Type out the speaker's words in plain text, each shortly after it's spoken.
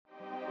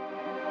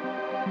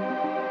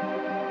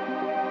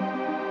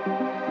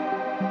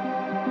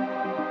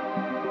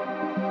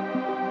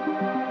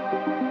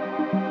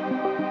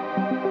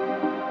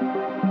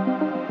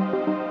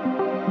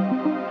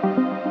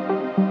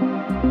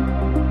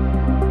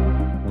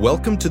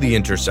Welcome to the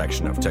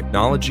intersection of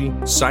technology,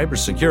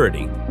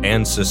 cybersecurity,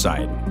 and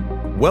society.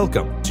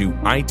 Welcome to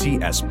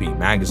ITSP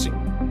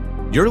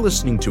Magazine. You're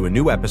listening to a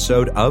new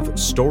episode of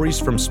Stories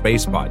from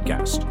Space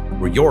podcast,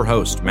 where your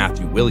host,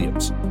 Matthew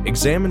Williams,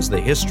 examines the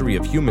history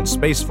of human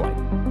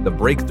spaceflight, the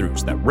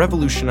breakthroughs that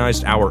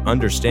revolutionized our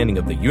understanding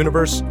of the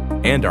universe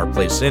and our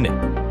place in it,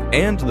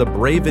 and the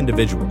brave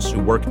individuals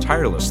who work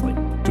tirelessly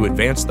to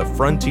advance the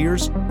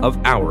frontiers of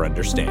our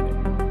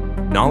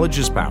understanding. Knowledge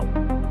is power,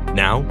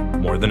 now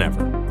more than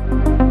ever.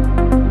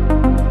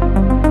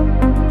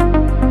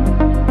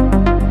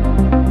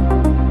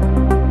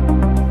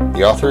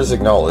 The authors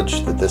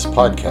acknowledge that this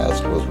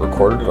podcast was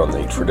recorded on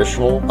the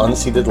traditional,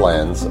 unceded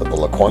lands of the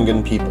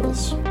Lekwungen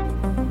peoples.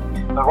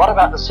 But what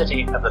about the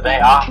city of the day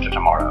after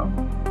tomorrow?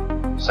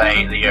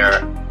 Say, the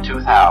year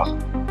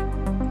 2000.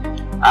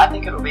 I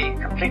think it will be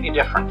completely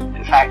different.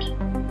 In fact,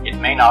 it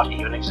may not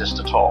even exist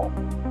at all.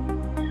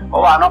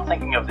 Oh, I'm not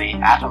thinking of the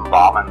atom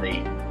bomb and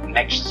the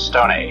next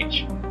Stone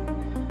Age.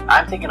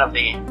 I'm thinking of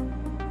the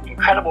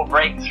incredible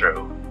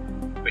breakthrough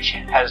which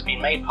has been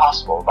made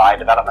possible by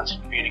developments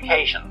in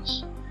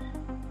communications,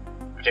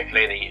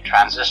 particularly the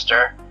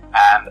transistor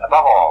and,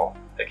 above all,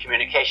 the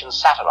communications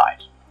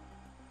satellite.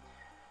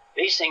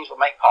 These things will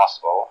make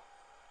possible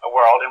a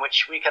world in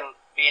which we can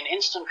be in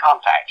instant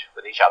contact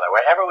with each other,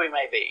 wherever we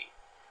may be,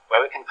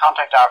 where we can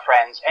contact our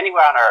friends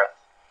anywhere on Earth,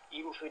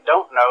 even if we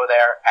don't know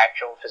their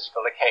actual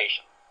physical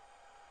location.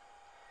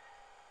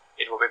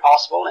 It will be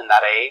possible in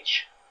that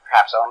age,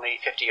 perhaps only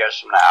 50 years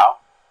from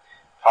now,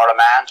 for a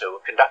man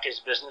to conduct his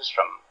business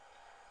from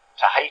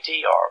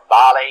Tahiti or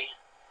Bali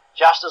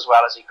just as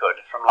well as he could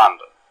from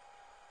London.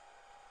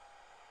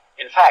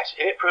 In fact,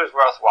 if it proves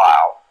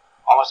worthwhile,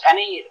 almost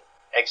any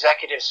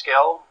executive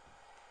skill,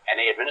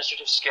 any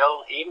administrative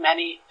skill, even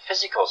any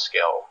physical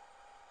skill,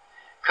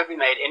 could be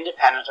made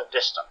independent of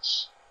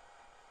distance.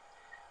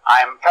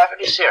 I am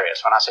perfectly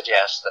serious when I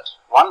suggest that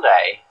one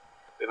day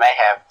we may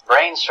have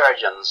brain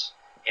surgeons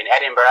in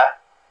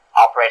Edinburgh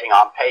operating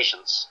on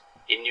patients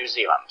in New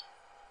Zealand.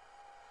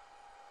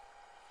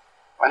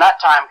 When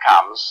that time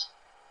comes,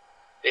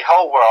 the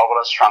whole world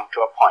will have shrunk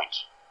to a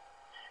point,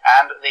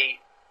 and the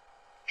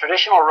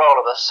traditional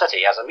role of the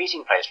city as a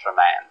meeting place for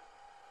man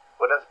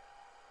would have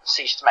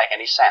ceased to make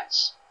any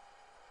sense.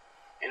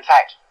 In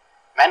fact,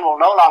 men will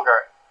no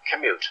longer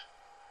commute,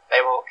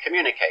 they will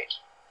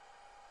communicate.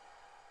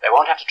 They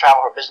won't have to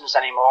travel for business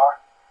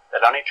anymore,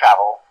 they'll only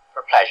travel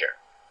for pleasure.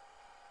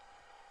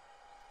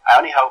 I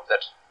only hope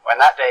that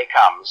when that day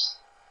comes,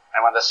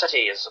 and when the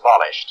city is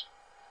abolished,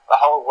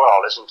 the whole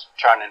world isn't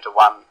turned into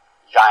one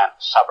giant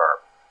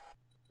suburb.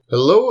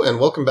 Hello, and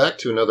welcome back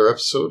to another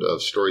episode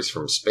of Stories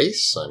from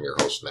Space. I'm your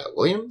host, Matt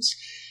Williams,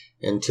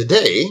 and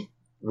today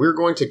we're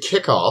going to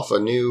kick off a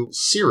new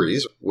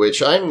series,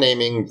 which I'm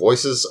naming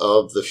Voices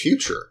of the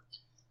Future.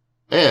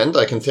 And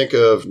I can think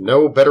of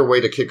no better way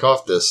to kick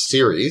off this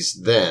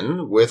series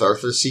than with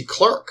Arthur C.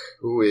 Clarke,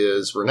 who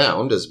is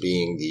renowned as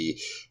being the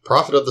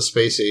prophet of the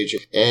space age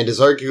and is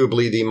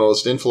arguably the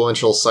most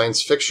influential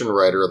science fiction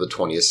writer of the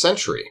 20th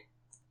century.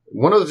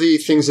 One of the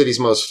things that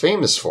he's most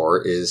famous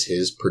for is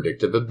his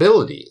predictive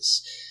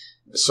abilities.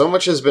 So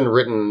much has been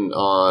written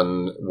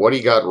on what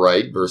he got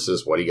right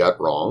versus what he got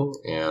wrong,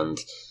 and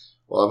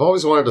well, I've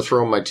always wanted to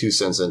throw my 2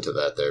 cents into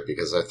that there,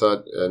 because I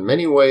thought in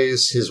many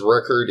ways his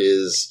record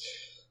is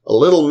a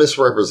little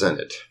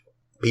misrepresented.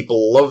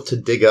 People love to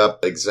dig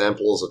up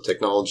examples of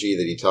technology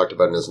that he talked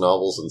about in his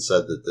novels and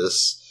said that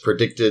this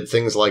predicted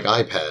things like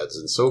iPads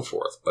and so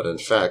forth. But in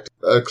fact,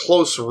 a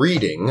close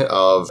reading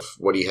of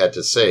what he had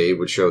to say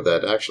would show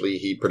that actually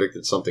he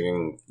predicted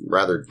something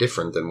rather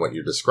different than what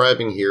you're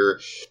describing here.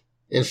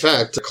 In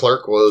fact,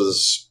 Clarke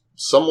was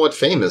somewhat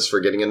famous for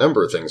getting a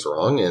number of things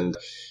wrong and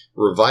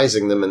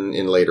revising them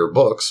in later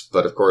books,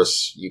 but of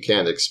course you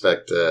can't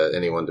expect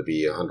anyone to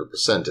be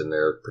 100% in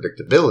their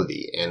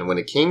predictability. And when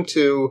it came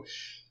to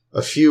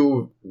a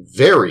few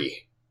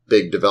very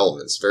big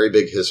developments, very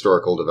big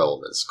historical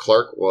developments,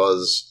 Clarke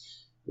was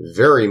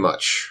very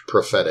much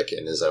prophetic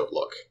in his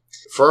outlook.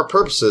 For our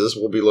purposes,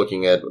 we'll be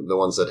looking at the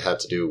ones that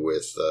had to do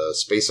with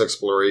space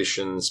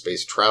exploration,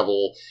 space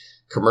travel,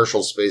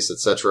 commercial space,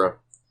 etc.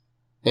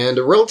 And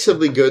a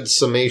relatively good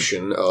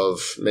summation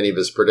of many of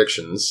his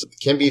predictions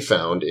can be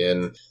found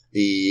in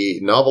the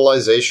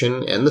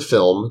novelization and the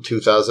film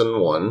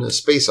 2001, A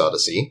Space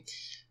Odyssey,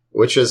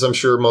 which, as I'm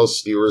sure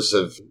most viewers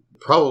have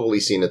probably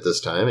seen at this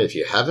time. If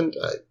you haven't,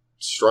 I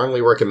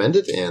strongly recommend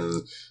it,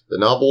 and the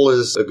novel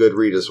is a good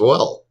read as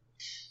well.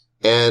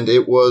 And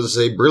it was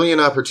a brilliant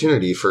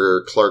opportunity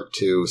for Clarke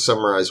to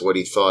summarize what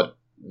he thought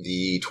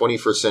the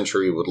 21st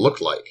century would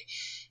look like.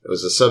 It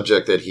was a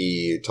subject that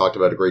he talked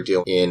about a great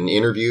deal in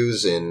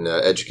interviews, in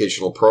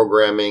educational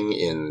programming,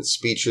 in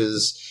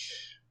speeches.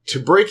 To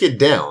break it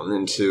down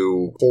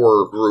into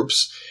 4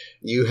 groups,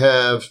 you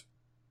have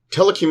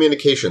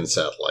telecommunication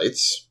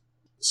satellites,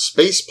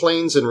 space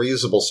planes and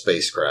reusable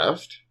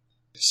spacecraft,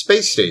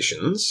 space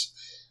stations,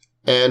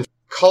 and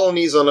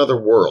colonies on other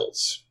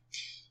worlds.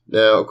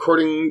 Now,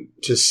 according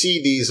to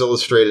see these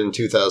illustrated in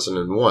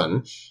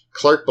 2001,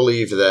 Clark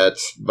believed that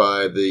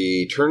by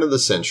the turn of the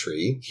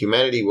century,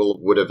 humanity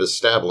would have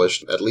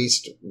established at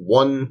least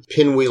one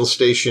pinwheel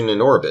station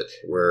in orbit,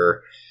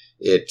 where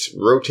it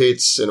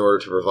rotates in order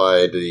to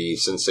provide the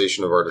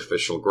sensation of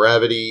artificial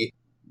gravity.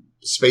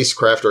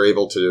 Spacecraft are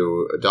able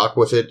to dock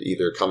with it,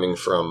 either coming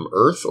from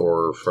Earth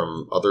or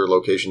from other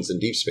locations in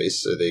deep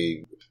space. So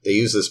they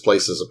use this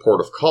place as a port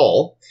of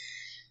call.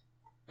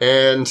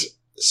 And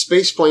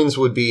space planes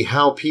would be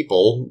how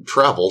people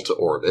travel to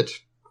orbit,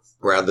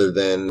 rather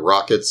than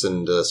rockets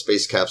and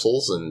space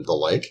capsules and the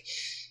like.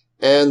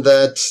 And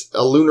that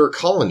a lunar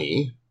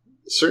colony,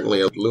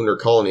 certainly a lunar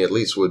colony at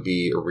least, would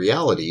be a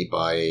reality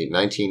by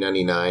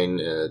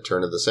 1999,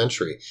 turn of the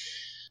century.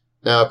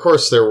 Now, of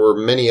course, there were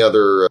many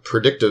other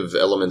predictive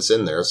elements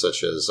in there,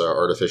 such as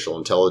artificial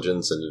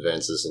intelligence and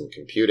advances in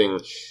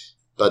computing.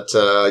 But,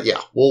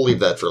 we'll leave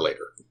that for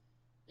later.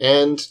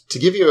 And to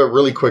give you a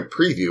really quick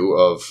preview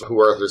of who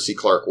Arthur C.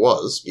 Clarke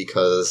was,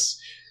 because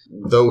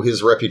though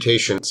his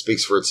reputation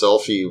speaks for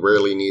itself, he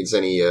rarely needs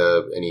any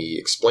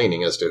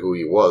explaining as to who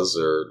he was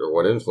or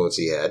what influence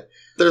he had.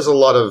 There's a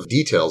lot of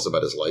details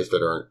about his life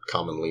that aren't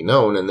commonly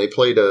known, and they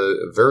played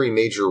a very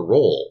major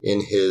role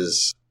in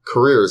his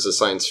career as a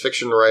science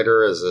fiction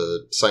writer, as a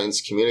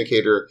science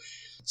communicator.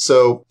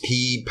 So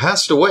he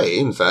passed away,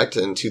 in fact,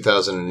 in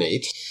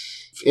 2008,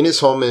 in his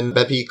home in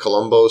Bepi,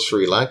 Colombo,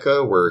 Sri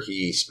Lanka, where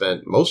he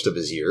spent most of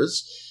his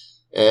years.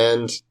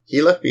 And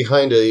he left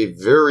behind a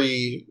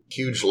very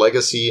huge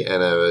legacy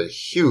and a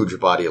huge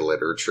body of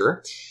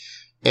literature.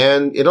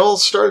 And it all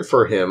started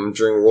for him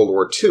during World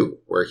War II,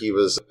 where he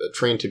was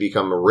trained to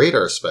become a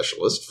radar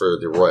specialist for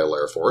the Royal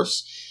Air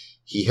Force.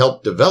 He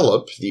helped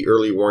develop the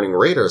early warning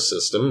radar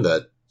system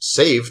that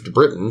saved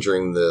Britain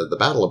during the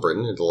Battle of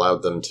Britain. It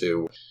allowed them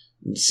to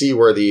see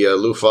where the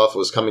Luftwaffe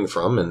was coming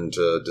from and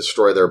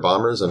destroy their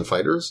bombers and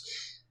fighters.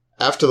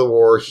 After the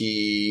war,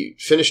 he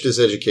finished his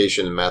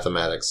education in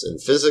mathematics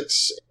and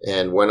physics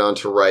and went on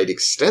to write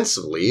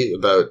extensively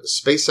about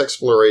space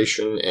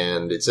exploration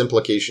and its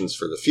implications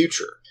for the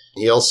future.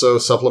 He also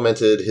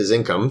supplemented his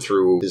income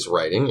through his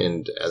writing,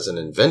 and as an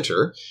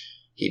inventor,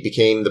 he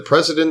became the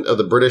president of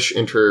the British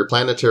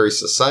Interplanetary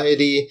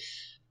Society,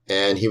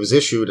 and he was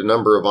issued a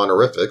number of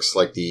honorifics,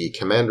 like the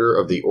Commander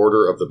of the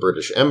Order of the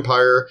British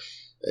Empire.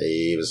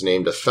 He was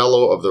named a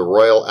Fellow of the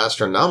Royal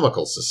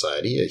Astronomical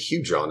Society, a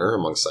huge honor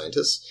among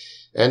scientists,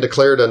 and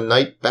declared a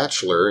Knight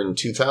Bachelor in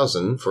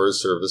 2000 for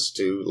his service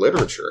to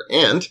literature.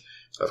 And,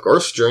 of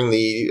course, during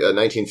the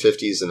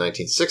 1950s and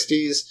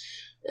 1960s,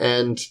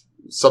 and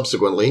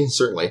subsequently,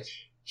 certainly,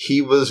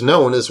 he was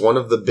known as one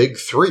of the big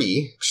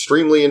three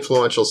extremely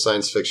influential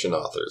science fiction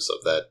authors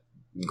of that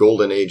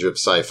golden age of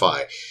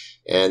sci-fi.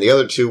 And the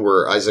other two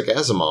were Isaac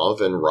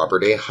Asimov and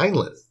Robert A.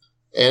 Heinlein.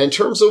 And in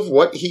terms of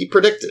what he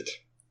predicted,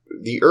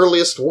 the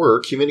earliest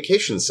were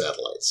communication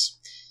satellites.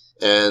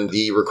 And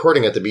the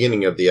recording at the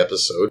beginning of the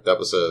episode, that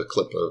was a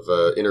clip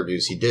of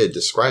interviews he did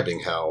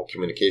describing how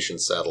communication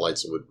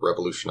satellites would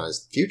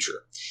revolutionize the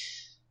future.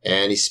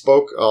 And he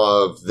spoke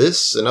of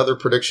this and other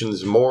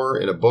predictions more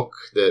in a book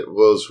that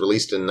was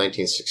released in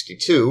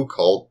 1962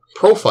 called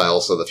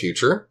Profiles of the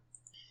Future.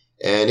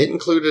 And it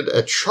included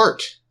a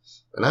chart,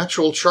 an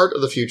actual chart of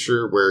the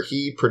future where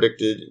he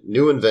predicted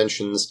new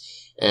inventions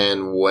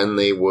and when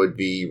they would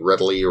be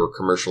readily or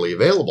commercially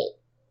available.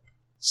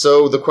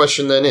 So the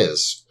question then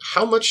is,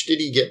 how much did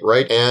he get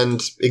right,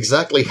 and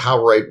exactly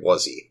how right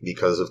was he?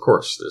 Because, of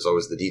course, there's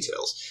always the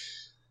details.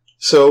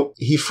 So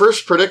he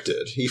first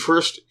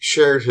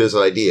shared his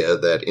idea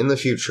that in the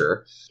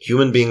future,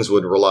 human beings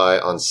would rely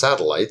on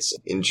satellites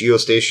in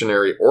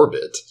geostationary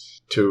orbit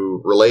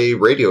to relay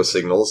radio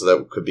signals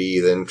that could be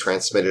then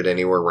transmitted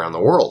anywhere around the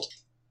world.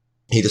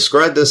 He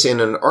described this in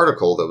an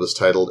article that was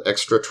titled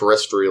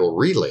Extraterrestrial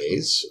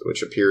Relays,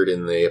 which appeared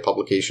in the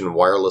publication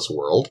Wireless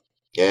World.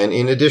 And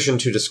in addition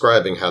to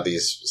describing how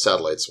these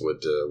satellites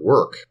would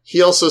work,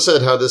 he also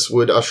said how this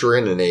would usher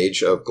in an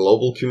age of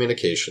global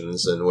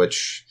communications in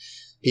which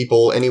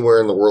people anywhere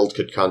in the world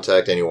could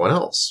contact anyone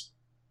else.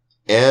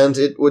 And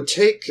it would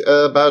take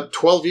about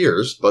 12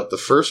 years, but the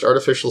first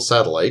artificial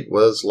satellite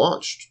was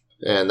launched.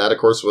 And that, of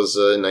course, was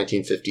in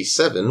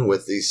 1957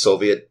 with the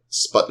Soviet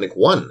Sputnik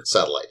 1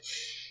 satellite.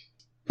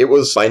 It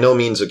was by no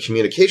means a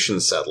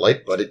communications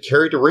satellite, but it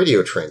carried a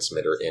radio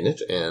transmitter in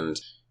it, and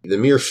the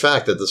mere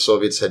fact that the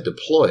Soviets had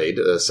deployed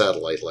a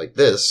satellite like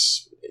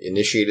this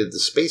initiated the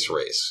space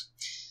race.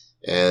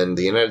 And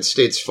the United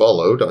States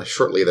followed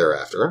shortly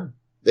thereafter.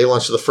 They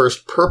launched the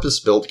first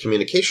purpose-built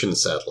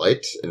communications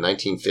satellite in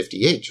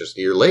 1958, just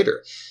a year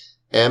later.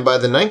 And by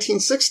the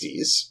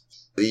 1960s,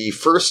 the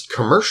first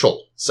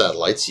commercial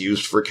satellites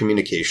used for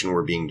communication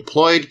were being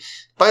deployed.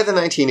 By the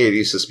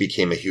 1980s, this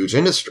became a huge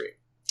industry.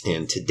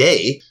 And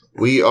today,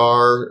 we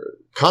are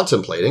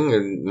contemplating,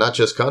 and not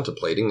just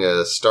contemplating,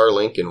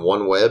 Starlink and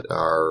OneWeb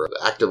are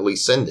actively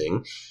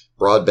sending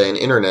broadband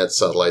internet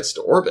satellites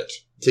to orbit.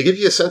 To give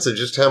you a sense of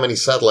just how many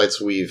satellites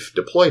we've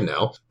deployed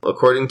now,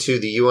 according to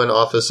the UN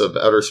Office of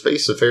Outer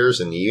Space Affairs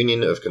and the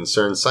Union of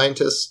Concerned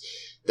Scientists,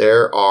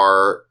 there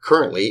are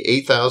currently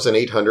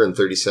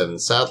 8,837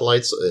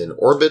 satellites in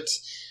orbit,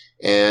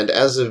 And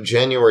as of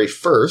January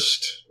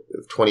 1st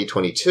of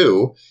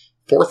 2022,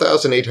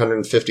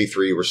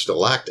 4,853 were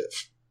still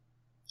active.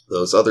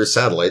 Those other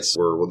satellites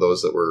were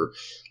those that were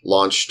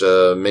launched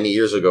many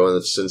years ago and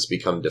have since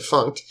become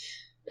defunct.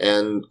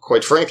 And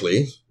quite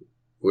frankly,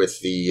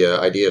 with the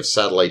idea of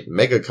satellite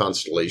mega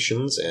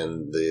constellations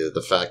and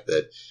the fact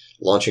that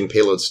launching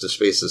payloads to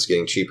space is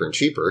getting cheaper and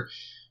cheaper,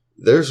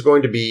 there's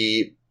going to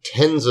be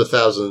tens of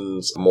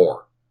thousands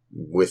more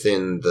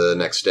within the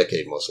next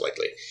decade, most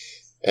likely.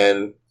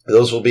 And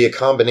those will be a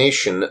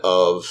combination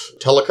of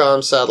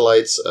telecom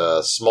satellites,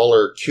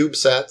 smaller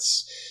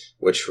CubeSats,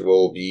 which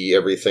will be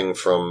everything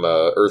from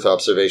Earth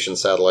observation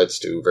satellites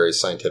to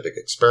various scientific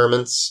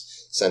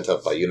experiments sent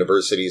up by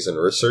universities and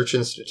research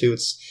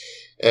institutes,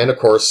 and, of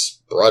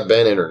course,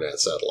 broadband internet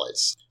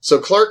satellites. So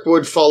Clark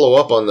would follow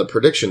up on the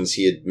predictions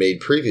he had made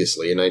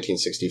previously in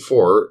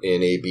 1964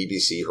 in a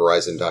BBC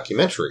Horizon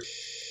documentary.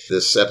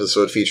 This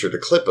episode featured a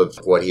clip of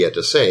what he had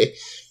to say.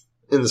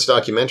 In this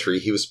documentary,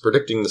 he was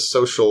predicting the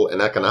social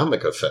and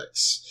economic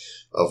effects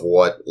of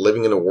what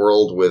living in a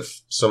world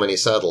with so many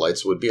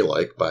satellites would be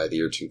like by the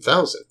year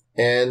 2000.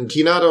 And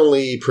he not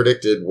only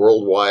predicted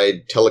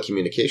worldwide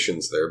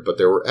telecommunications there, but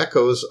there were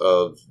echoes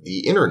of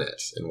the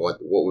internet and what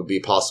would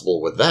be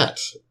possible with that.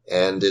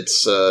 And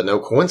it's no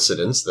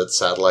coincidence that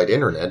satellite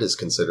internet is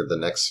considered the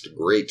next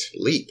great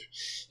leap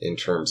in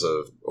terms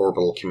of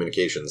orbital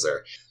communications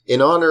there.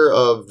 In honor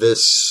of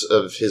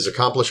his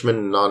accomplishment,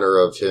 in honor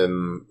of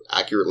him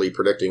accurately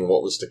predicting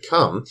what was to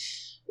come,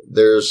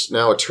 there's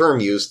now a term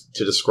used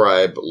to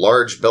describe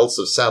large belts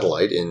of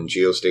satellite in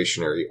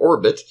geostationary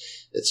orbit.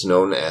 It's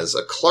known as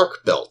a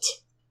Clark belt.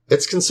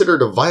 It's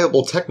considered a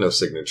viable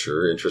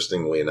technosignature,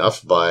 interestingly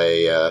enough,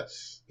 by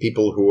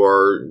people who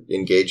are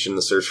engaged in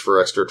the search for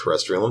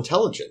extraterrestrial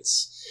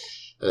intelligence.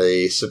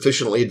 A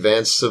sufficiently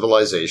advanced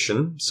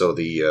civilization, so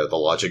the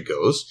logic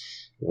goes,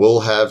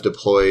 will have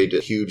deployed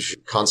huge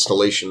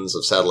constellations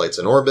of satellites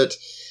in orbit,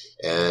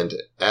 and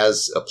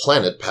as a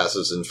planet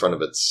passes in front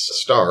of its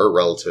star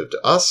relative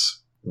to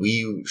us,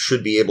 we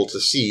should be able to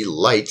see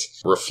light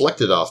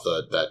reflected off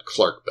that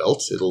Clark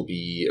belt. It'll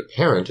be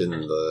apparent in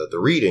the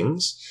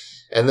readings,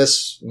 and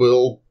this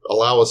will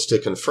allow us to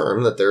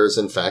confirm that there is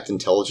in fact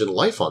intelligent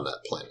life on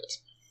that planet.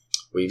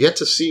 We've yet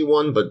to see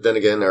one, but then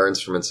again, our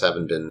instruments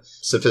haven't been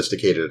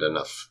sophisticated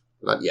enough.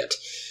 Not yet.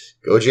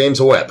 Go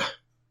James Webb.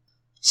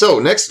 So,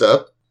 next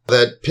up,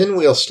 that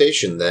pinwheel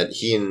station that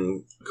he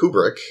and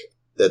Kubrick,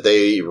 that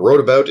they wrote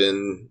about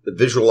and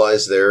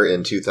visualized there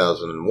in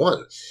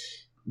 2001.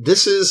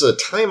 This is a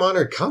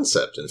time-honored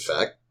concept, in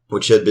fact,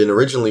 which had been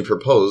originally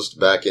proposed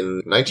back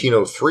in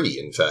 1903,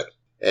 in fact.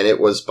 And it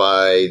was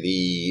by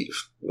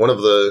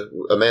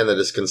a man that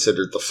is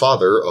considered the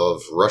father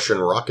of Russian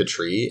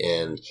rocketry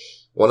and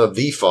one of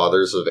the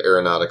fathers of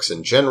aeronautics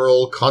in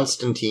general,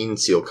 Konstantin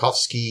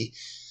Tsiolkovsky,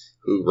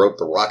 who wrote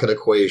the rocket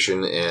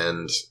equation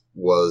and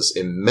was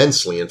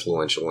immensely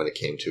influential when it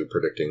came to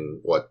predicting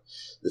what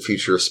the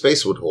future of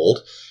space would hold.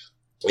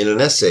 In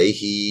an essay,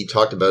 he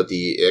talked about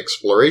the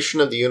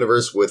exploration of the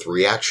universe with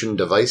reaction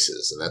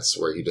devices, and that's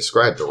where he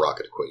described the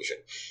rocket equation.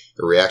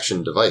 The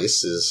reaction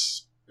device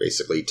is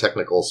basically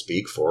technical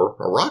speak for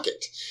a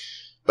rocket.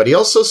 But he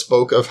also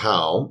spoke of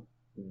how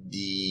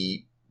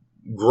the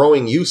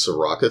growing use of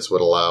rockets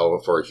would allow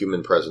for a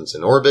human presence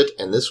in orbit,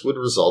 and this would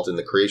result in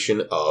the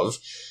creation of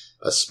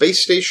a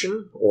space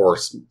station or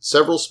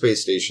several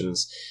space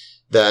stations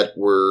that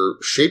were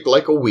shaped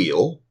like a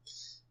wheel,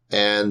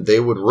 and they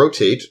would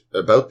rotate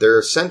about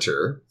their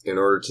center in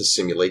order to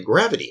simulate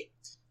gravity.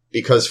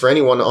 Because for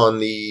anyone on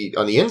the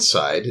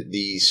inside,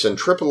 the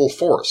centripetal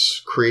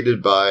force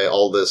created by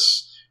all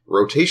this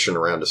rotation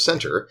around a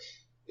center,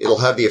 it'll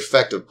have the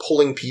effect of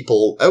pulling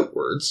people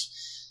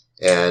outwards,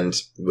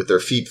 and with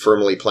their feet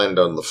firmly planted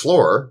on the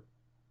floor,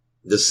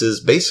 this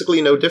is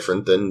basically no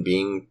different than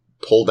being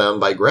pulled down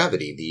by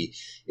gravity. The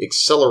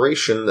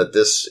acceleration that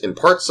this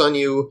imparts on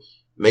you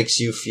makes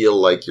you feel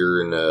like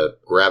you're in a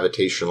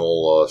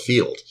gravitational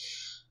field.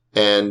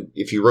 And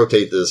if you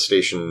rotate the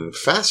station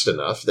fast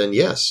enough, then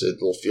yes,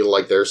 it'll feel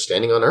like they're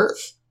standing on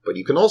Earth. But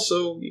you can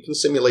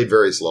simulate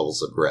various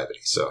levels of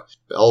gravity. So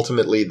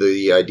ultimately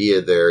the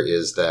idea there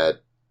is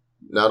that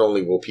not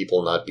only will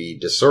people not be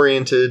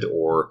disoriented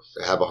or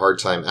have a hard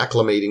time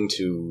acclimating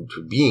to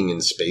being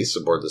in space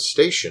aboard the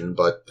station,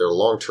 but their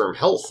long-term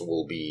health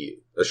will be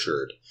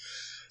assured.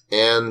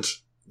 And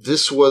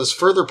this was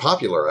further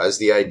popularized,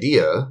 the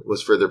idea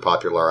was further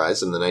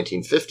popularized in the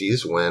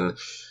 1950s when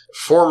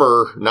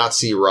former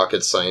Nazi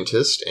rocket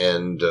scientist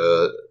and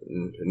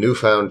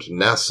newfound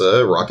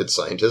NASA rocket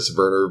scientist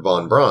Wernher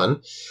von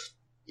Braun,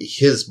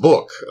 his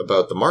book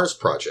about the Mars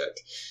Project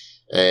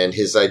and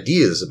his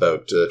ideas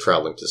about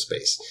traveling to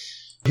space.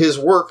 His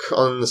work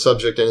on the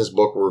subject and his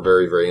book were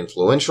very, very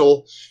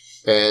influential,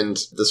 and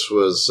this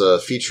was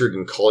featured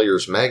in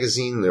Collier's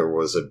magazine. There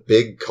was a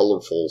big,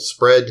 colorful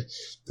spread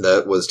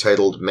that was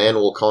titled Man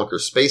Will Conquer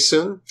Space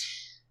Soon,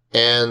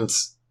 and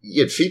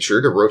it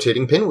featured a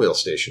rotating pinwheel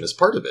station as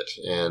part of it,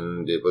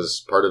 and it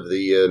was part of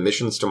the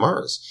missions to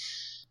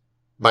Mars.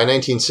 By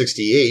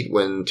 1968,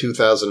 when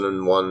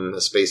 2001: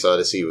 A Space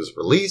Odyssey was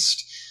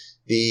released,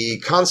 the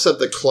concept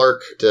that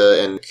Clarke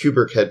and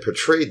Kubrick had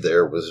portrayed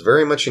there was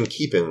very much in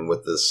keeping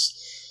with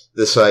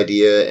this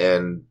idea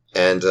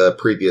and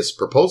previous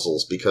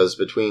proposals, because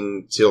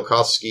between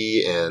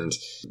Tsiolkovsky and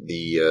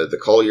the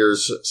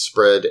Collier's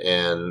spread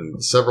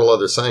and several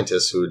other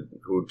scientists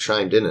who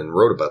chimed in and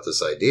wrote about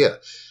this idea,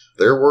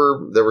 there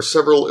were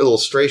several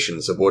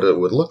illustrations of what it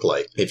would look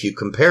like if you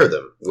compare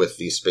them with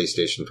the space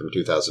station from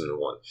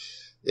 2001.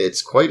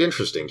 It's quite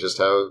interesting just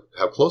how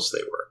close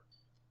they were.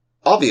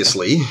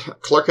 Obviously,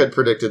 Clarke had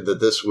predicted that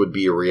this would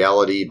be a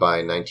reality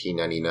by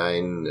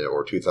 1999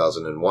 or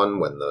 2001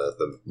 when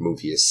the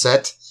movie is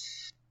set.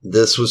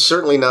 This was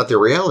certainly not the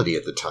reality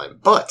at the time,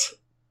 but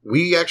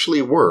we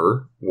actually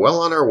were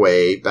well on our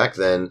way back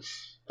then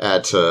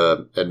at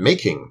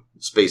making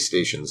space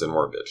stations in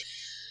orbit.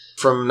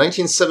 From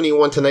 1971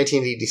 to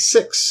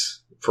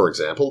 1986, for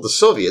example, the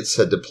Soviets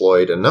had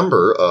deployed a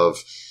number of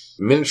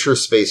miniature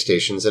space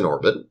stations in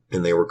orbit,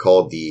 and they were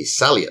called the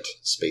Salyut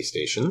space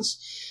stations.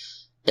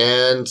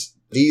 And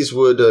these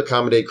would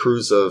accommodate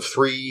crews of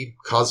 3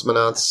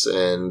 cosmonauts,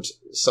 and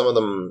some of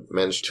them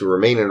managed to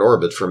remain in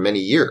orbit for many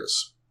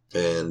years.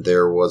 And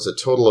there was a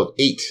total of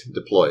 8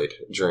 deployed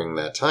during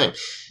that time.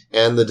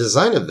 And the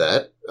design of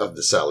the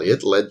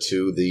Salyut led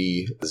to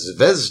the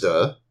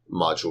Zvezda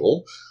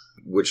module,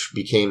 which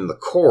became the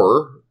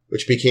core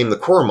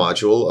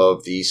module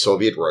of the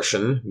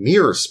Soviet-Russian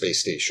Mir space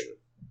station.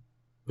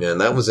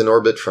 And that was in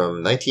orbit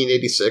from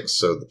 1986,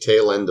 so the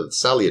tail end of the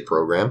Salyut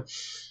program,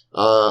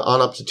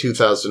 on up to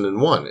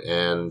 2001.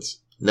 And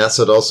NASA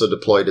had also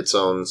deployed its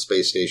own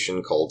space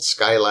station called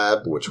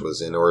Skylab, which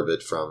was in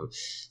orbit from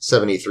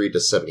 73 to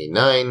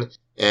 79.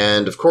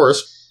 And of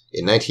course,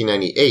 in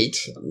 1998,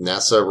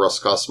 NASA,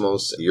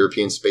 Roscosmos, the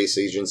European Space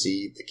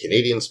Agency, the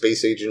Canadian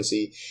Space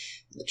Agency,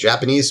 the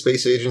Japanese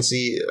Space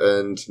Agency,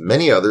 and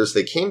many others,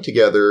 they came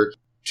together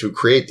to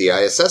create the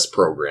ISS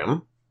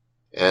program.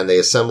 And they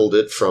assembled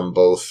it from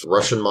both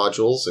Russian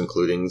modules,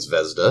 including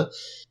Zvezda,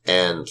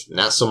 and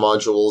NASA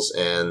modules,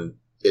 and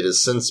it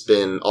has since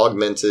been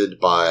augmented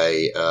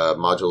by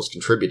modules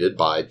contributed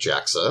by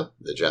JAXA,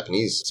 the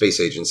Japanese Space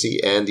Agency,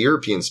 and the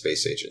European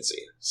Space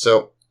Agency.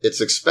 So it's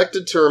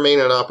expected to remain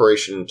in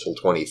operation until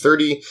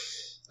 2030.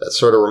 That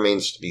sort of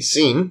remains to be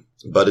seen,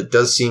 but it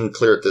does seem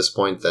clear at this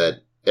point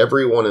that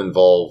everyone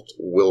involved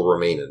will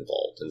remain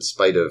involved, in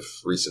spite of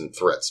recent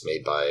threats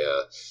made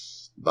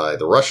by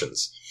the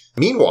Russians.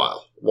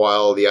 Meanwhile,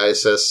 while the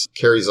ISS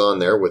carries on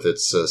there with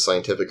its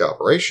scientific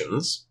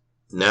operations,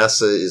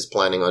 NASA is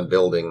planning on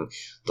building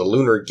the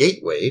Lunar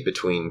Gateway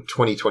between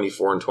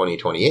 2024 and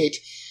 2028,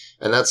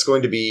 and that's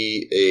going to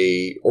be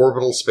a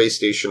orbital space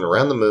station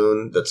around the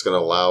moon that's going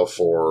to allow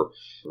for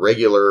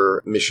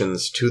regular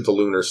missions to the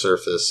lunar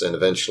surface and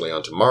eventually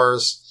onto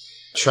Mars.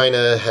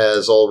 China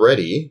has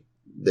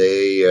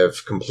they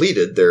have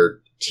completed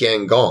their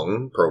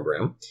Tiangong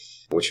program,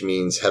 which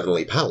means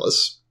Heavenly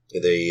Palace.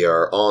 They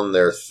are on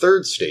their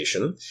 3rd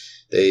station.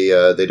 They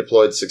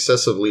deployed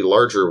successively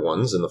larger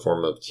ones in the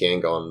form of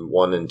Tiangong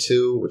 1 and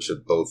 2, which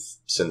have both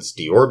since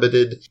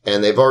deorbited,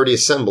 and they've already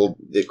assembled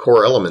the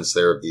core elements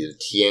there of the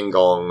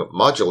Tiangong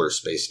modular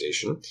space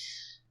station.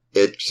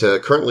 It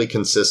currently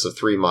consists of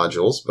 3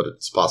 modules, but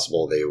it's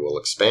possible they will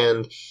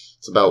expand.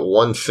 It's about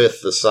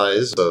 1/5 the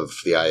size of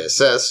the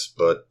ISS,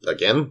 but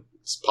again,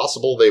 it's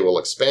possible they will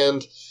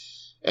expand.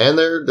 And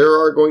there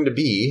are going to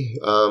be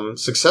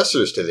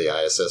successors to the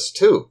ISS,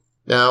 too.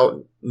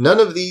 Now, none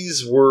of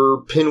these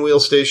were pinwheel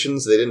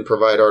stations. They didn't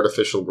provide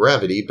artificial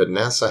gravity, but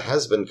NASA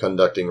has been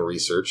conducting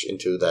research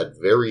into that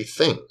very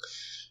thing,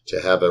 to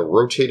have a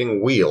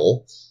rotating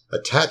wheel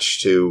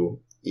attached to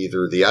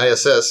either the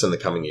ISS in the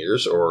coming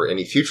years or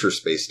any future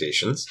space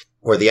stations,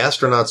 where the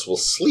astronauts will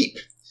sleep.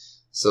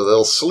 So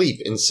they'll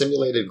sleep in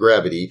simulated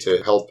gravity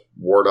to help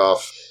ward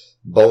off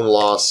bone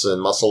loss and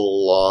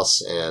muscle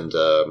loss and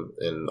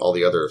all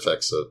the other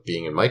effects of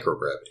being in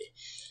microgravity.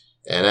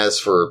 And as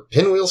for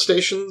pinwheel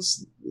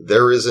stations,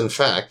 there is in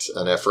fact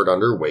an effort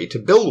underway to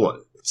build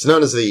one. It's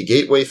known as the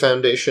Gateway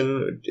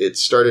Foundation. It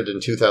started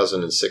in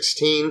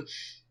 2016,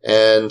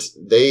 and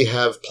they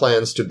have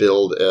plans to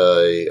build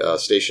a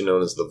station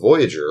known as the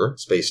Voyager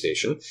space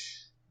station,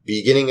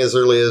 beginning as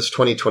early as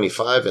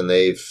 2025, and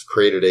they've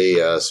created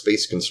a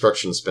space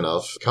construction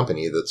spin-off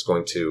company that's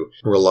going to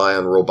rely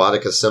on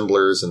robotic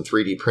assemblers and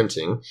 3D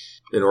printing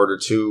in order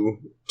to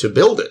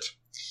build it.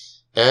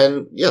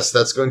 And yes,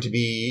 that's going to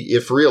be,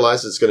 if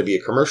realized, it's going to be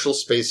a commercial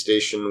space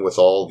station with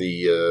all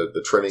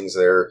the trimmings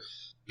there.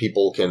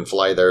 People can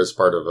fly there as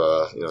part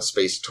of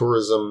space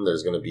tourism.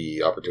 There's going to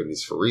be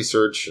opportunities for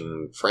research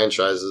and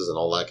franchises and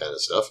all that kind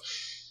of stuff.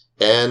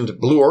 And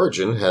Blue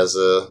Origin has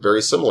a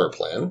very similar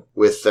plan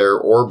with their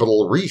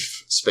Orbital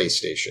Reef space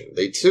station.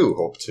 They too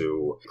hope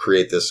to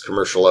create this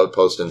commercial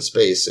outpost in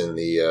space in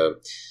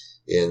the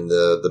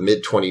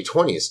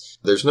mid-2020s.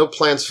 There's no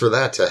plans for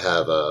that to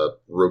have a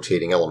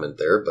rotating element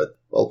there, but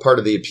part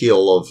of the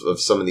appeal of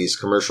some of these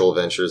commercial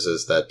ventures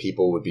is that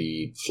people would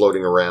be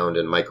floating around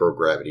in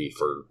microgravity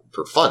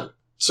for fun.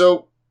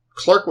 So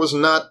Clarke was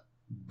not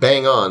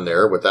bang on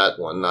there with that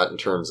one, not in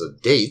terms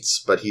of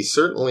dates, but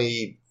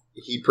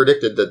he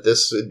predicted that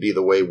this would be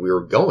the way we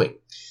were going.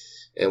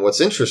 And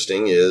what's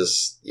interesting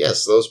is,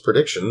 yes, those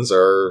predictions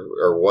are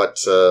what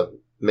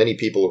many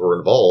people who are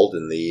involved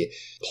in the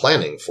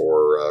planning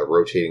for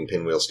rotating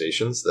pinwheel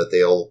stations that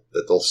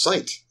they'll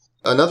cite.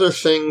 Another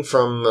thing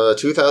from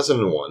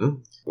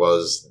 2001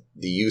 was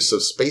the use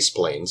of space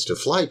planes to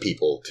fly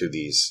people to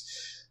these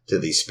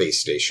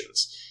space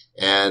stations.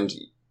 And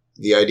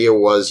the idea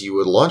was you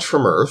would launch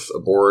from Earth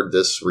aboard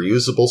this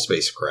reusable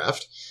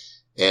spacecraft,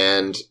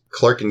 and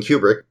Clark and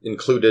Kubrick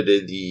included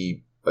a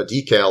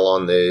decal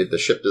on the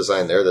ship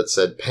design there that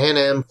said Pan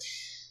Am,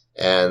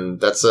 and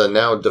that's a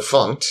now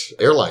defunct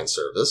airline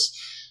service.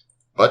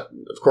 But,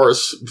 of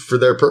course, for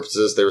their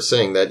purposes, they were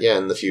saying that,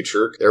 in the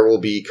future, there will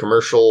be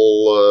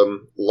commercial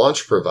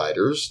launch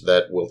providers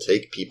that will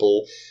take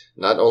people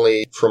not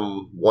only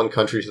from one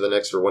country to the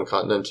next or one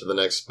continent to the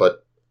next,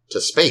 but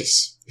to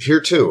space.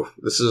 Here, too,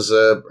 this is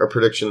a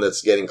prediction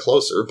that's getting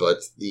closer, but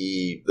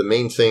the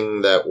main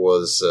thing that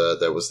was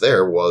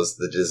there was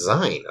the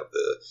design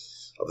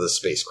of the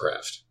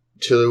spacecraft.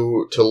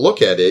 To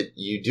look at it,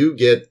 you do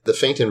get the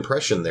faint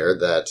impression there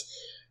that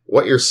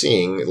what you're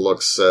seeing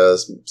looks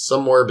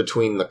somewhere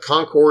between the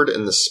Concorde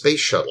and the Space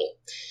Shuttle.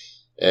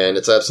 And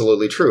it's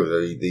absolutely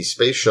true. The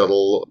Space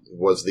Shuttle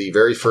was the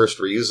very first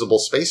reusable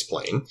space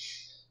plane,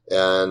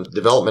 and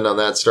development on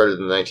that started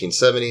in the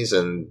 1970s,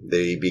 and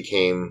they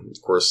became,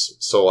 of course,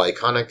 so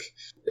iconic.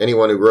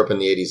 Anyone who grew up in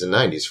the 80s and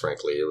 90s,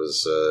 frankly, it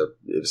was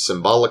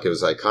symbolic, it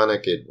was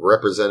iconic, it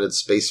represented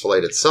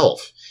spaceflight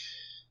itself.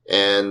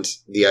 And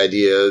the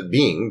idea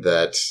being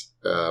that,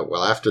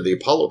 after the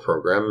Apollo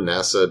program,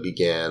 NASA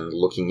began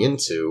looking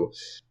into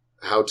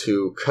how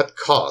to cut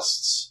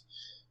costs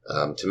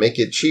to make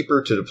it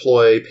cheaper to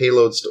deploy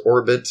payloads to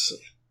orbit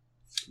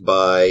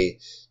by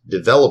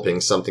developing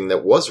something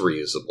that was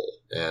reusable.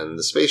 And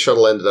the space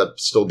shuttle ended up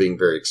still being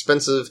very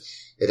expensive.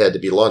 It had to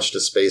be launched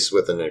to space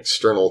with an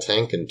external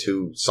tank and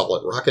 2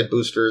 solid rocket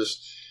boosters.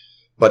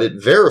 But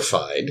it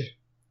verified,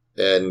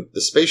 and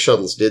the space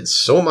shuttles did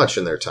so much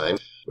in their time,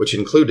 which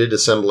included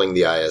assembling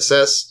the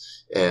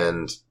ISS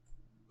and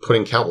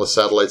putting countless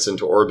satellites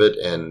into orbit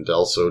and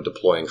also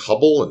deploying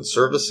Hubble and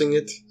servicing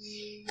it.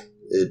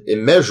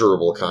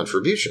 Immeasurable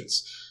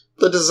contributions.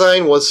 The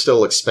design was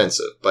still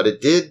expensive, but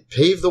it did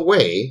pave the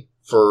way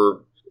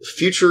for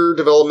future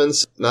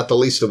developments, not the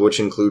least of which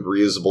include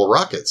reusable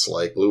rockets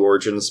like Blue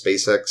Origin,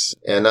 SpaceX,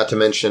 and not to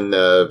mention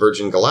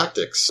Virgin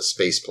Galactic's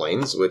space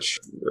planes, which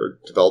are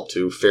developed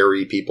to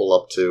ferry people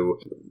up to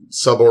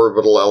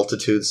suborbital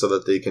altitudes so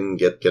that they can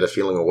get a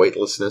feeling of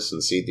weightlessness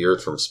and see the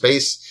Earth from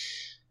space.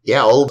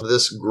 Yeah, all of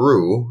this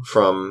grew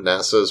from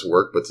NASA's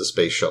work with the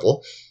space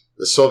shuttle.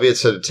 The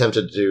Soviets had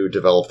attempted to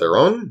develop their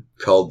own,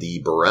 called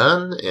the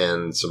Buran,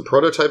 and some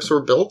prototypes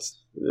were built.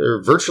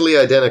 They're virtually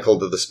identical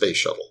to the space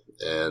shuttle.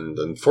 And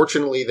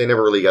unfortunately, they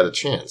never really got a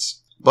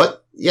chance.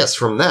 But yes,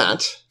 from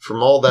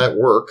all that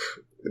work,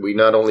 we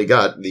not only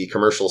got the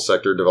commercial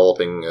sector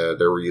developing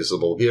their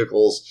reusable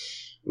vehicles,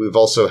 we've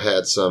also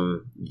had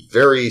some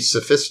very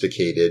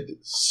sophisticated,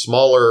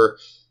 smaller,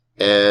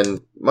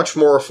 and much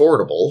more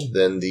affordable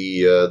than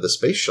the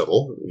space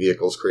shuttle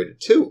vehicles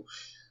created too.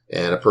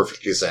 And a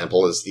perfect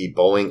example is the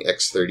Boeing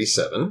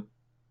X-37.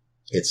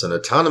 It's an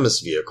autonomous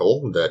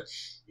vehicle that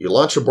you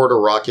launch aboard a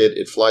rocket,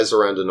 it flies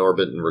around in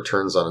orbit and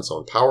returns on its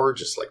own power,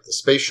 just like the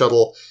space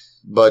shuttle,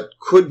 but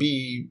could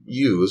be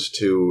used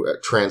to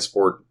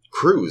transport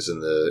crews in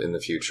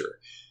the future.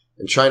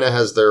 And China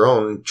has their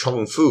own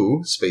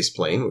Chongfu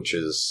spaceplane, which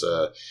is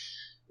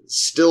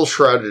still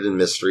shrouded in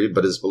mystery,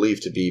 but is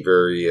believed to be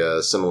very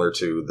similar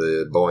to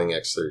the Boeing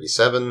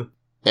X-37.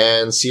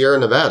 And Sierra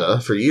Nevada,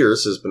 for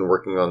years, has been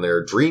working on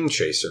their Dream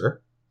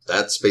Chaser.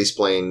 That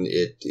spaceplane,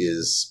 it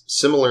is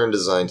similar in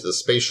design to the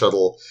space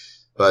shuttle,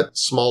 but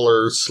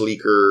smaller,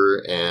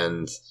 sleeker,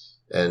 and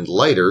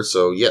lighter,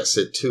 so yes,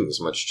 it too is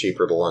much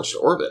cheaper to launch to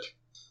orbit.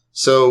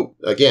 So,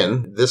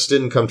 again, this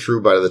didn't come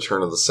true by the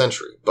turn of the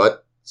century,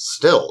 but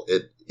still,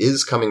 it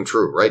is coming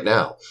true right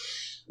now,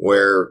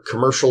 where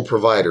commercial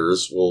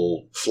providers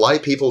will fly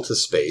people to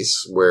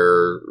space,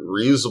 where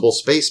reusable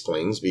space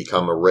planes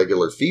become a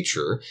regular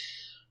feature.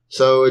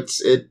 So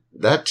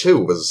that too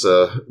was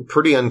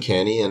pretty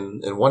uncanny,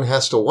 and one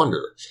has to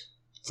wonder.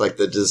 It's like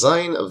the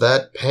design of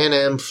that Pan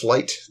Am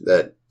flight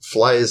that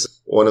flies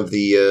one of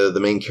the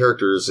main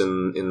characters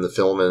in the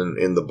film and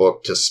in the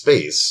book to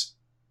space.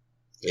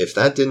 If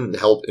that didn't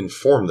help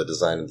inform the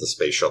design of the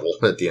space shuttle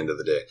at the end of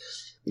the day.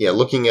 Yeah,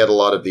 looking at a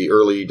lot of the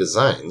early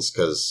designs,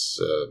 because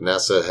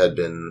NASA had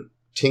been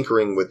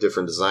tinkering with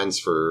different designs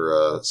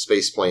for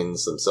space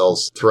planes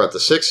themselves throughout the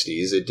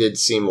 60s, it did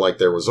seem like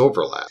there was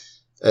overlap.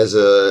 As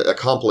an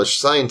accomplished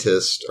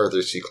scientist,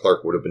 Arthur C.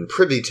 Clarke would have been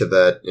privy to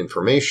that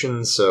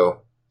information,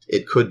 so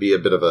it could be a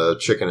bit of a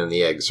chicken and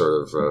the egg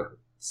sort of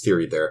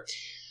theory there.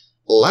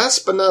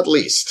 Last but not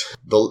least,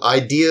 the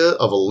idea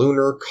of a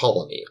lunar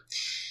colony.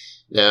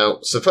 Now,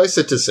 suffice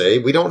it to say,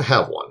 we don't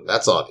have one.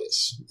 That's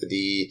obvious.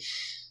 The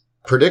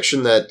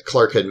prediction that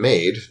Clarke had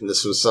made, and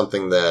this was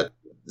something that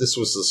this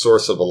was the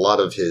source of a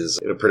lot of his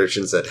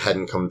predictions that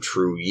hadn't come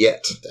true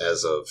yet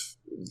as of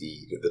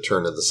the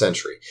turn of the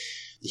century.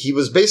 He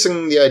was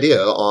basing the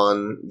idea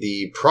on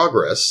the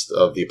progress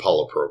of the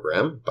Apollo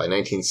program. By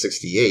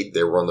 1968,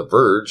 they were on the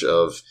verge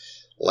of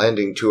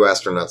landing 2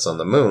 astronauts on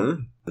the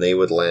moon. They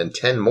would land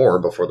 10 more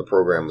before the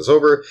program was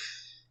over.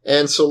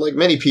 And so, like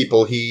many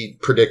people, he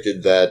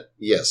predicted that,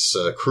 yes,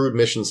 crewed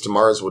missions to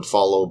Mars would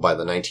follow by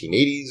the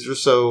 1980s or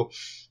so.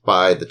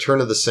 By the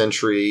turn of the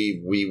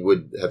century, we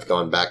would have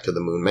gone back to the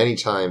moon many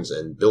times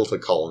and built a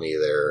colony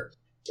there.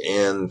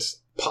 And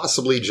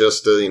possibly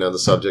just, the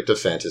subject of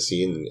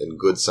fantasy and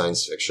good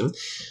science fiction.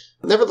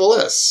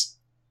 Nevertheless,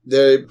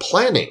 the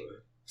planning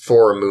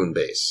for a moon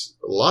base,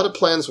 a lot of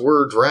plans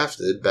were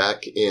drafted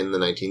back in the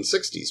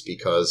 1960s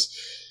because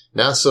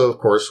NASA, of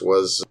course,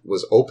 was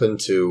open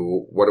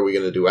to what are we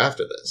going to do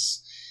after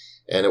this.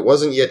 And it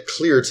wasn't yet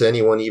clear to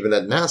anyone, even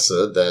at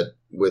NASA, that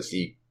with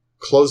the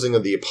closing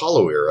of the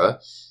Apollo era,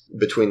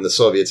 between the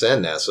Soviets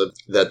and NASA,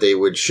 that they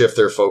would shift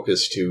their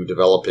focus to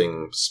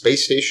developing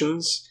space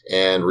stations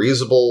and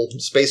reusable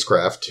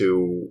spacecraft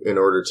in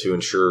order to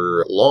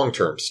ensure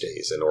long-term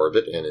stays in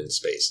orbit and in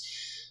space.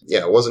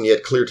 Yeah, it wasn't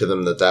yet clear to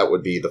them that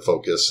would be the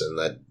focus and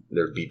that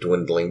there'd be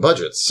dwindling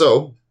budgets.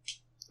 So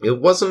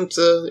it wasn't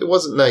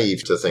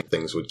naive to think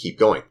things would keep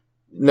going.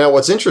 Now,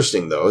 what's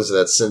interesting, though, is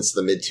that since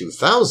the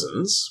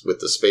mid-2000s, with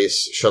the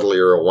space shuttle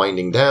era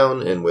winding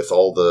down and with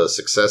all the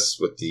success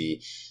with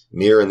the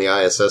Mir and the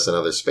ISS and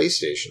other space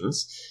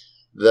stations,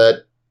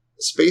 that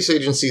space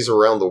agencies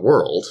around the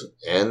world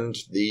and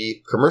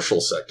the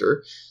commercial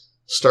sector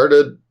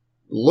started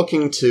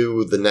looking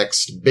to the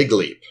next big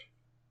leap.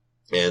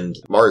 And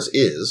Mars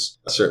is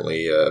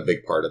certainly a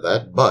big part of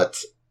that, but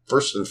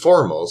first and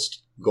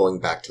foremost, going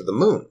back to the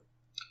moon.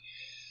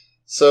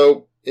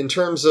 So, in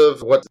terms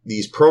of what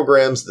these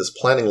programs, this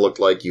planning looked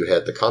like, you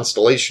had the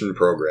Constellation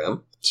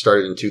program,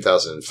 started in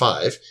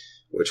 2005,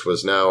 which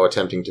was now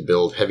attempting to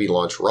build heavy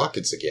launch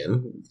rockets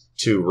again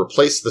to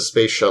replace the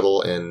space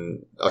shuttle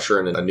and usher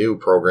in a new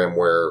program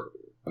where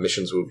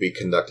missions would be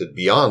conducted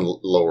beyond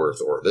low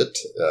Earth orbit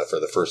for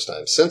the first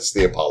time since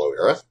the Apollo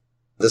era.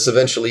 This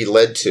eventually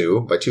led to,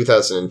 by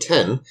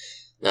 2010,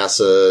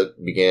 NASA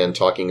began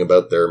talking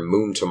about their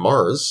Moon to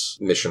Mars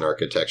mission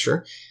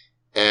architecture.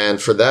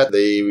 And for that,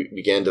 they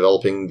began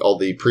developing all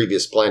the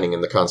previous planning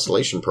in the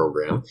Constellation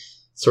program,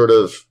 sort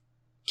of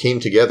came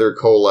together,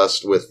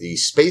 coalesced with the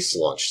Space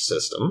Launch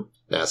System,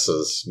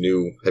 NASA's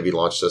new heavy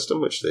launch system,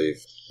 which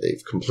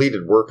they've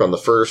completed work on the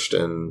first,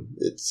 and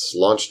its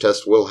launch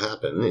test will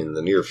happen in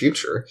the near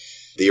future.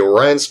 The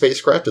Orion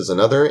spacecraft is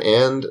another,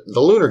 and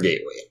the Lunar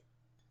Gateway.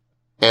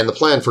 And the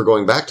plan for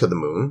going back to the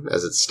moon,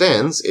 as it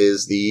stands,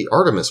 is the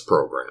Artemis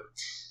program.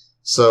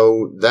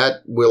 So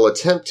that will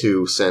attempt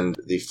to send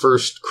the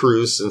first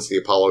crews since the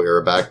Apollo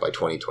era back by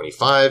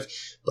 2025,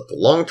 but the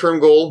long-term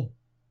goal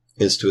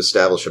is to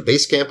establish a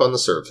base camp on the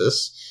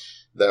surface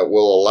that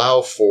will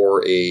allow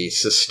for a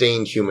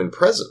sustained human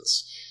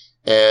presence.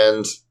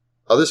 And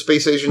other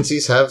space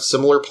agencies have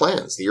similar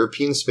plans. The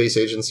European Space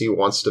Agency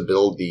wants to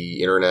build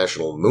the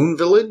International Moon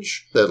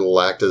Village that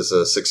will act as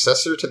a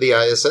successor to the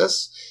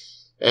ISS.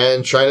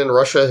 And China and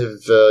Russia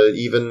have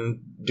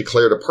even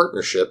declared a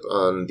partnership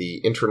on the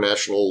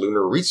International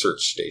Lunar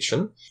Research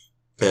Station.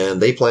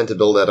 And they plan to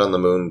build that on the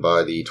moon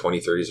by the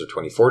 2030s or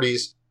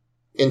 2040s.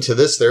 Into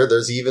this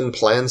there's even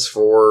plans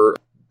for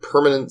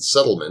permanent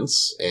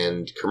settlements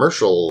and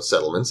commercial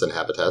settlements and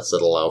habitats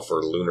that allow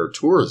for lunar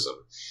tourism.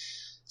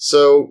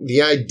 So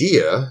the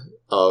idea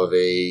of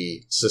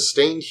a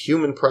sustained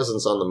human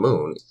presence on the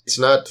moon, it's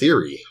not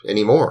theory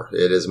anymore.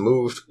 It has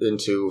moved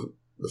into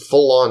the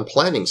full-on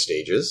planning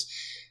stages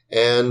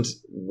and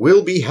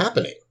will be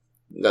happening.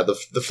 Now, the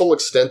full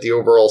extent, the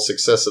overall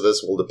success of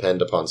this will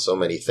depend upon so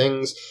many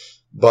things,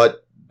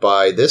 but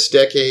by this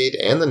decade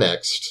and the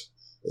next,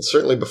 and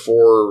certainly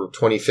before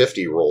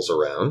 2050 rolls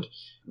around,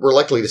 we're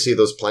likely to see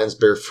those plans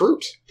bear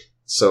fruit.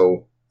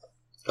 So,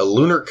 a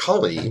lunar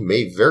colony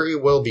may very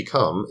well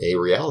become a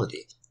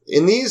reality.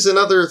 In these and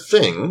other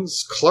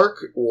things,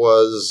 Clarke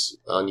was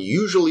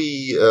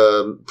unusually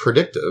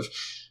predictive,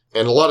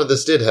 and a lot of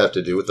this did have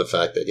to do with the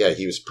fact that,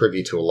 he was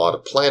privy to a lot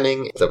of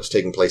planning that was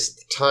taking place at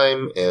the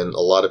time, and a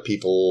lot of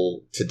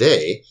people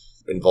today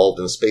involved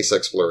in space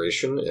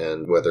exploration,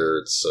 and whether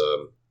it's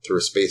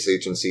through space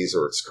agencies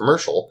or it's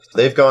commercial,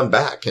 they've gone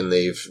back and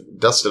they've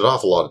dusted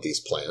off a lot of these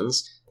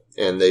plans,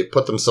 and they've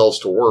put themselves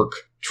to work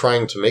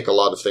trying to make a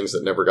lot of things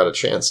that never got a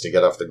chance to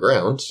get off the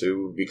ground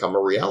to become a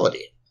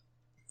reality.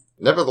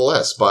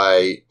 Nevertheless,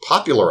 by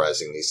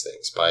popularizing these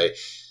things, by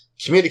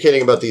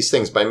communicating about these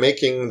things, by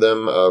making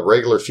them a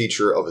regular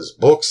feature of his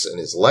books and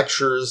his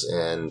lectures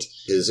and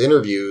his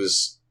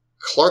interviews,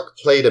 Clarke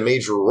played a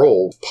major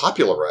role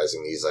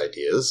popularizing these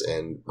ideas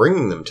and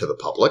bringing them to the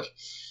public.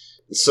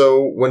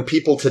 So when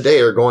people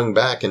today are going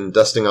back and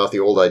dusting off the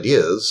old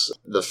ideas,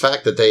 the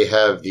fact that they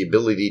have the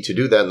ability to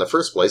do that in the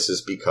first place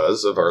is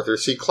because of Arthur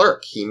C.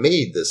 Clarke. He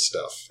made this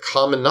stuff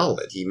common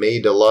knowledge. He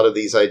made a lot of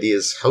these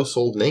ideas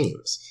household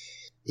names.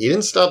 He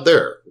didn't stop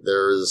there.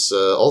 There's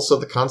also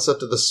the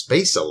concept of the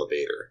space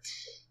elevator.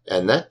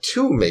 And that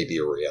too may be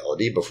a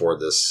reality before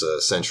this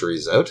century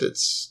is out.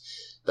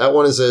 That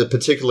one is a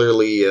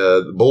particularly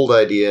bold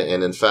idea,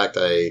 and in fact,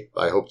 I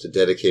hope to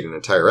dedicate an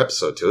entire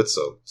episode to it,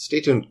 so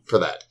stay tuned for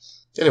that.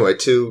 Anyway,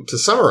 to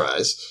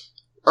summarize,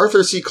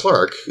 Arthur C.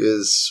 Clarke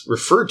is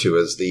referred to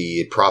as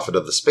the prophet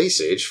of the space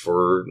age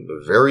for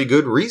a very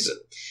good reason.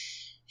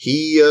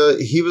 He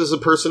was a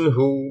person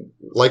who,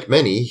 like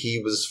many, he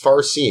was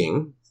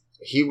far-seeing.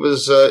 He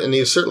was, and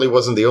he certainly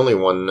wasn't the only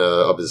one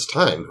of his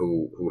time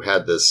who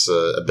had this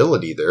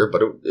ability there,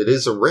 but it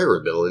is a rare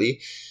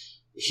ability.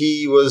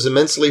 He was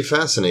immensely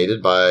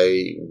fascinated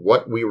by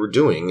what we were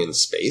doing in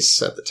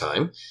space at the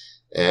time,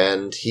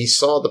 and he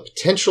saw the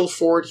potential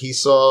for it. He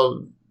saw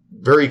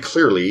very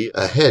clearly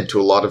ahead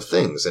to a lot of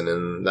things, and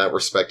in that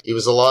respect, he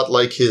was a lot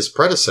like his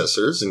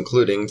predecessors,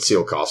 including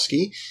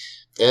Tsiolkovsky,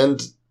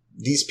 and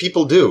these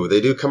people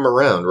they do come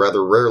around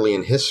rather rarely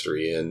in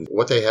history, and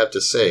what they have to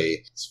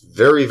say is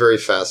very, very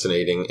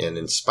fascinating and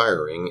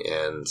inspiring,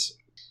 and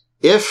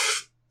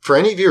for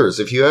any viewers,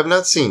 if you have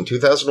not seen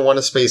 2001: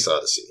 A Space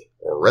Odyssey,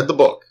 or read the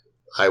book,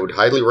 I would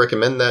highly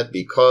recommend that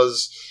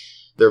because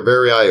they're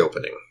very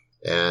eye-opening,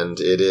 and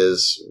it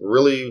is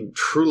really,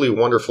 truly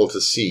wonderful to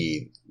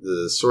see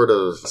the sort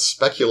of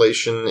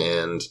speculation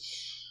and,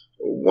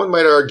 one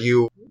might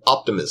argue,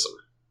 optimism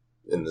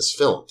in this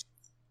film.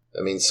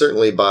 I mean,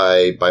 certainly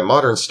by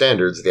modern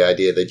standards, the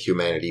idea that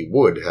humanity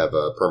would have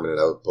a permanent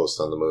outpost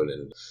on the moon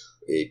and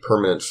a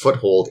permanent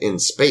foothold in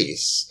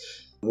space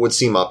would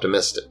seem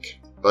optimistic.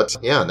 But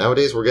yeah,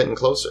 nowadays we're getting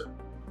closer.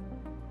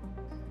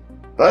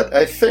 But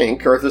I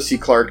think Arthur C.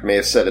 Clarke may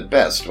have said it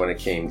best when it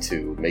came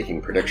to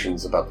making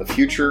predictions about the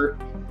future.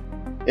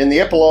 In the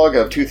epilogue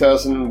of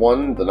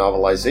 2001, the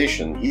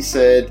novelization, he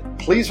said,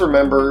 "Please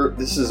remember,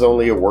 this is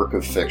only a work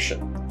of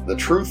fiction. The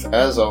truth,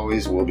 as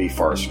always, will be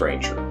far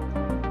stranger."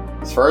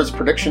 As far as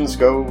predictions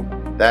go,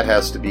 that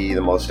has to be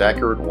the most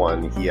accurate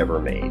one he ever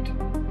made.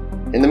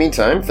 In the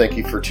meantime, thank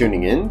you for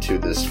tuning in to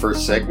this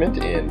first segment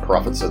in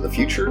Prophets of the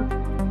Future.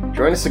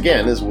 Join us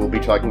again as we'll be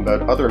talking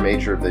about other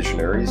major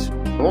visionaries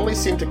who only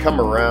seem to come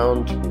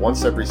around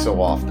once every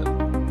so often.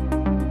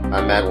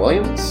 I'm Matt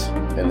Williams,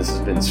 and this has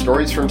been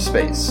Stories from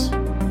Space.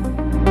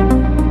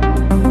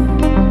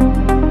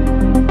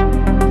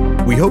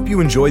 We hope you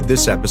enjoyed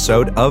this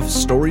episode of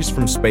Stories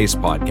from Space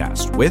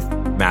podcast with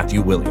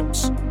Matthew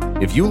Williams.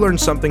 If you learned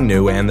something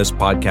new and this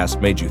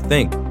podcast made you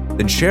think,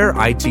 then share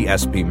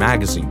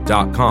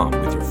itspmagazine.com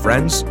with your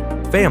friends,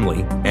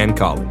 family, and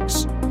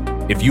colleagues.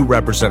 If you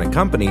represent a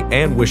company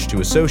and wish to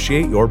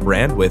associate your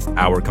brand with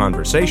our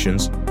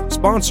conversations,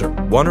 sponsor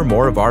one or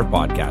more of our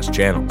podcast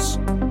channels.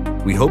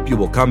 We hope you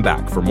will come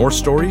back for more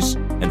stories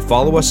and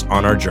follow us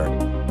on our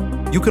journey.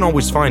 You can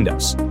always find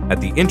us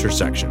at the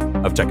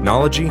intersection of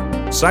technology,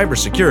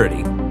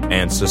 cybersecurity,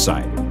 and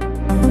society.